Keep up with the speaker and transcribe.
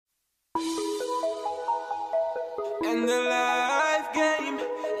in the life game.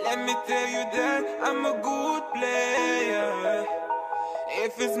 Let me tell you that I'm a good player.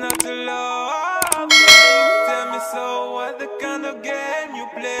 If it's not a love game, tell me so, what the kind of game you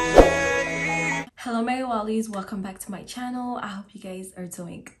play? Hello my wallies, welcome back to my channel. I hope you guys are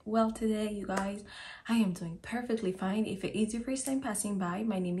doing well today. You guys, I am doing perfectly fine. If it is your first time passing by,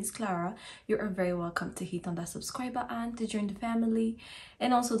 my name is Clara. You are very welcome to hit on that subscribe button to join the family,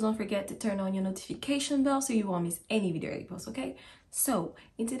 and also don't forget to turn on your notification bell so you won't miss any video I post. Okay, so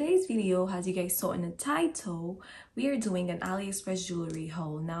in today's video, as you guys saw in the title, we are doing an Aliexpress jewelry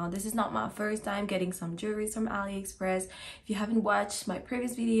haul. Now this is not my first time getting some jewelry from Aliexpress. If you haven't watched my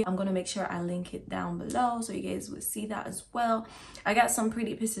previous video, I'm gonna make sure I link it down below so you guys will see that as well. I got some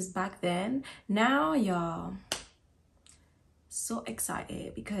pretty pieces back then. Now y'all, so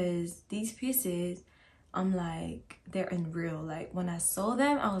excited because these pieces, I'm like, they're unreal. Like when I saw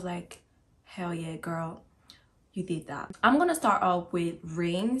them, I was like, hell yeah girl, you did that. I'm gonna start off with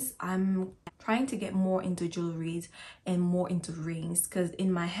rings. I'm trying to get more into jewelries and more into rings, because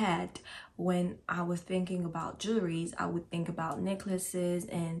in my head when I was thinking about jewelries, I would think about necklaces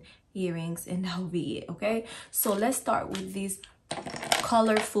and earrings, and that'll be it. Okay, so let's start with these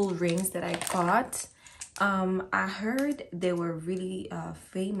colorful rings that I got. I heard they were really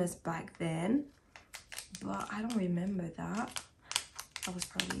famous back then, but I don't remember that. I was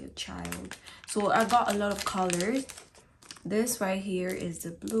probably a child. So I got a lot of colors. This right here is the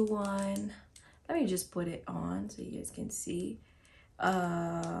blue one. Let me just put it on so you guys can see.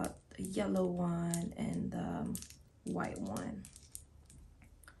 The yellow one and the white one.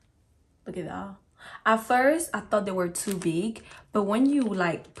 Look at that. At first I thought they were too big, but when you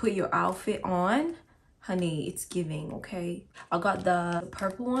like put your outfit on, honey, it's giving. Okay, I got the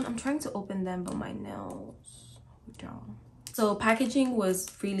purple one. I'm trying to open them, but my nails down. So packaging was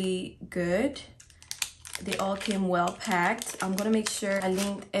really good. They all came well packed. I'm gonna make sure I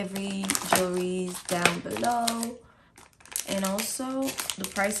link every jewelry down below, and also the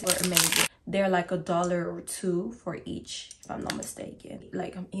prices were amazing. They're like $1 or $2 for each, if I'm not mistaken.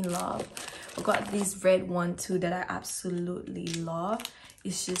 Like, I'm in love. I got this red one too that I absolutely love.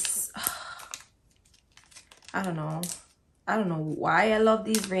 It's just I don't know why I love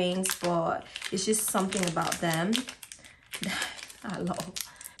these rings, but it's just something about them I love.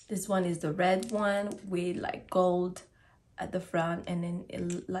 This one is the red one with like gold at the front, and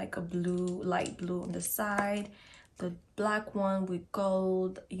then like a blue, light blue on the side. The black one with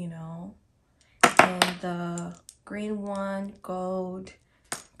gold, you know, and the green one gold,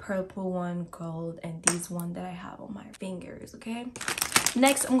 purple one gold, and these one that I have on my fingers. Okay,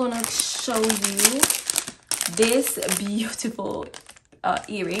 next I'm gonna show you this beautiful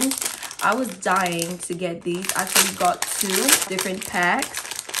earring. I was dying to get these. I actually got 2 different packs.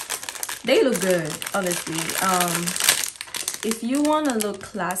 They look good, honestly. If you want to look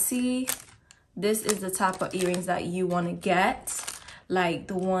classy, this is the type of earrings that you want to get. Like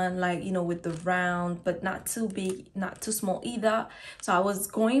the one, like, you know, with the round, but not too big, not too small either. So I was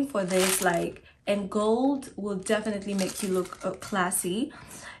going for this, like, and gold will definitely make you look classy.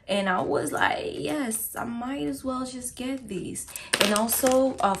 And I was like, yes, I might as well just get these. And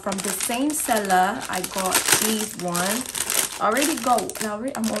also from the same seller, I got these one. I'm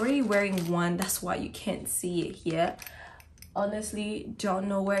already wearing one. That's why you can't see it here. Honestly, don't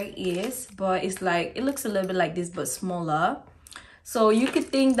know where it is, but it's like, it looks a little bit like this but smaller. So you could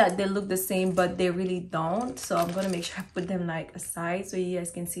think that they look the same, but they really don't. So I'm gonna make sure I put them like aside so you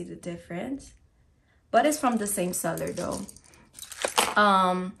guys can see the difference. But it's from the same seller though.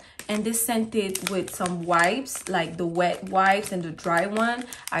 And they sent it with some wipes, like the wet wipes and the dry one.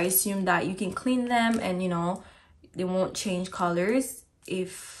 I assume that you can clean them and, you know, they won't change colors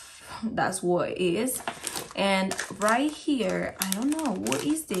if that's what it is. And right here, I don't know, what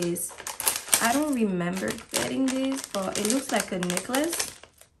is this? I don't remember getting this, but it looks like a necklace.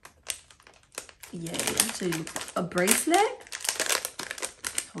 Yeah, it actually looks a bracelet.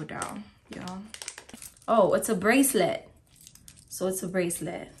 Hold on, y'all. Oh, it's a bracelet. So it's a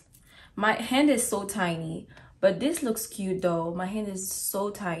bracelet. My hand is so tiny, but this looks cute though. My hand is so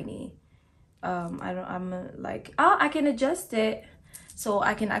tiny. I can adjust it. So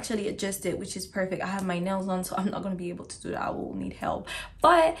I can actually adjust it, which is perfect. I have my nails on, so I'm not gonna be able to do that. I will need help.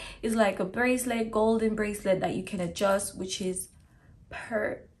 But it's like a bracelet, golden bracelet that you can adjust, which is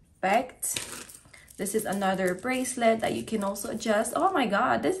perfect. This is another bracelet that you can also adjust. Oh my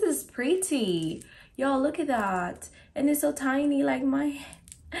god, this is pretty. Y'all, look at that. And it's so tiny, like my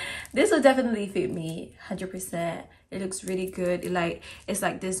this will definitely fit me 100%. It looks really good. It's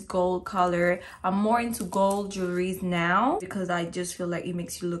like this gold color. I'm more into gold jewelries now because I just feel like it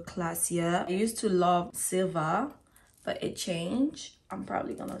makes you look classier. I used to love silver, but it changed. I'm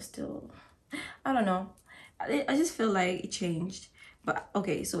probably gonna still, I don't know, I just feel like it changed. But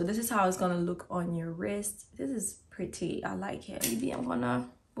okay, so this is how it's gonna look on your wrist. This is pretty. I like it. Maybe I'm gonna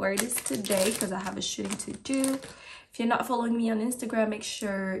wear this today because I have a shooting to do. If you're not following me on Instagram, make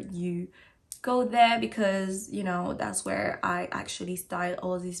sure you go there, because you know that's where I actually style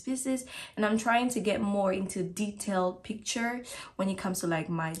all these pieces, and I'm trying to get more into detailed picture when it comes to like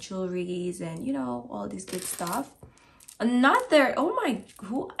my jewelries and you know all this good stuff. Another, oh my,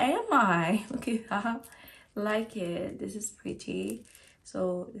 who am I? Look at that. Like it. This is pretty.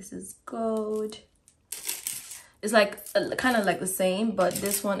 So this is gold. It's like kind of like the same, but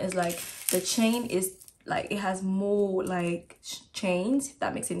this one is like the chain is like it has more like chains, if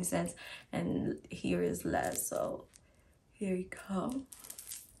that makes any sense, and here is less. So here you go.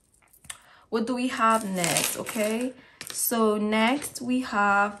 What do we have next? Okay, so next we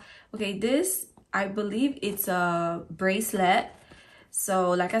have, okay, this I believe it's a bracelet.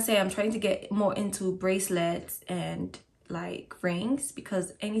 So like I say, I'm trying to get more into bracelets and like rings,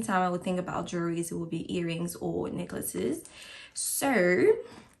 because anytime I would think about jewelries, it would be earrings or necklaces. So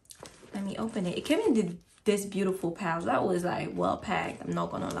let me open it. It came in this beautiful pouch that was like well packed, I'm not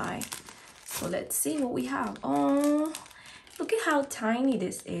gonna lie. So let's see what we have. Oh, look at how tiny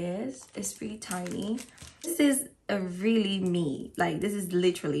this is. It's pretty tiny. This is a really me, like this is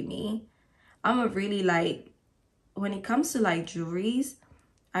literally me. I'm a really like, when it comes to like jewelries,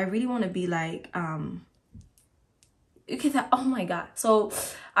 I really want to be like okay, oh my god, so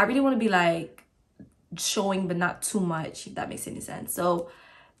I really want to be like showing but not too much, if that makes any sense. So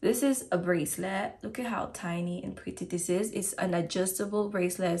this is a bracelet. Look at how tiny and pretty this is. It's an adjustable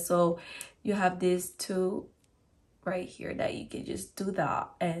bracelet, so you have this two right here that you can just do that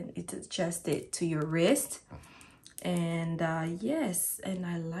and it's adjusted to your wrist. And yes, and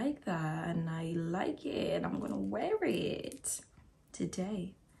I like that, and I like it, and I'm gonna wear it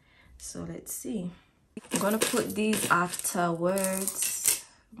today. So let's see. I'm gonna put these afterwards.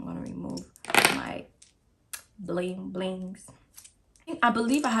 I'm gonna remove my blings. I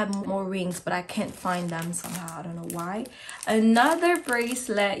believe I have more rings, but I can't find them somehow. I don't know why. Another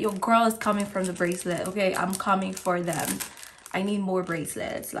bracelet. Your girl is coming from the bracelet. Okay, I'm coming for them. I need more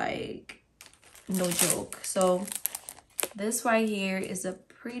bracelets, like no joke. So this right here is a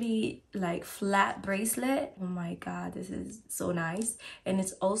pretty like flat bracelet. Oh my god, this is so nice, and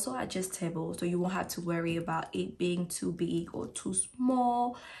it's also adjustable, so you won't have to worry about it being too big or too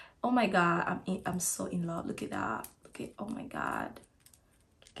small. Oh my god, I'm so in love. Look at that. Look at, oh my god,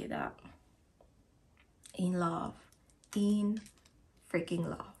 look at that. In love, in freaking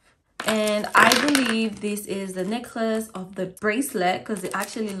love. And I believe this is the necklace of the bracelet because it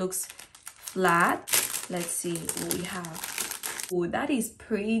actually looks flat. Let's see what we have. Oh, that is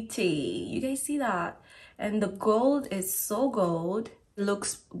pretty. You guys see that? And the gold is so gold. It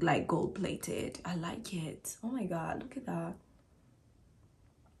looks like gold plated. I like it. Oh my god, look at that.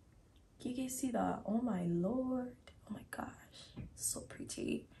 Can you guys see that? Oh my lord. Oh my gosh, so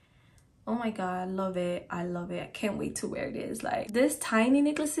pretty. Oh my god, I love it. I love it. I can't wait to wear this. Like, these tiny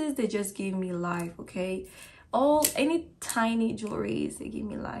necklaces, they just give me life, okay? Any tiny jewelries, they give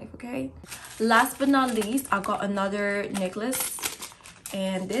me life, okay? Last but not least, I got another necklace,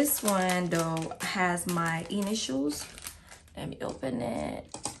 and this one though has my initials. Let me open it.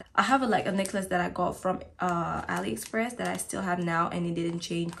 I have a necklace that I got from Aliexpress that I still have now, and it didn't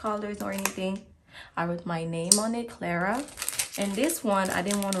change colors or anything. I wrote my name on it, Clara. And this one, I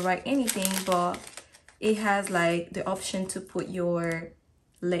didn't want to write anything, but it has like the option to put your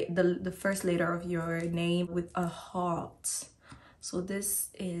the first letter of your name with a heart. So this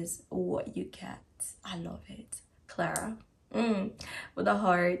is what you get. I love it, Clara. With a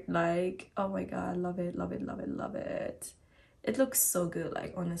heart. Like, oh my god, love it, love it, love it, love it. It looks so good,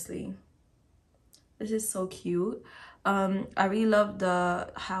 like, honestly. This is so cute. I really love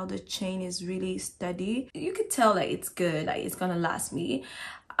how the chain is really steady. You could tell like it's good, like it's gonna last me.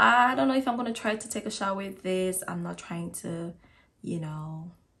 I don't know if I'm gonna try to take a shower with this. I'm not trying to, you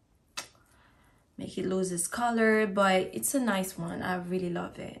know, make it lose its color, but it's a nice one. I really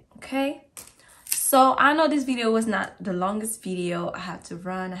love it. Okay, so I know this video was not the longest video. I have to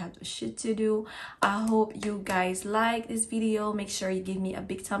run, I have shit to do. I hope you guys like this video. Make sure you give me a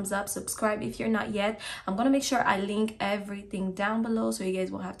big thumbs up, subscribe if you're not yet. I'm gonna make sure I link everything down below so you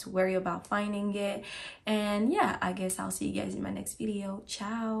guys won't have to worry about finding it. And yeah, I guess I'll see you guys in my next video.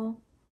 Ciao.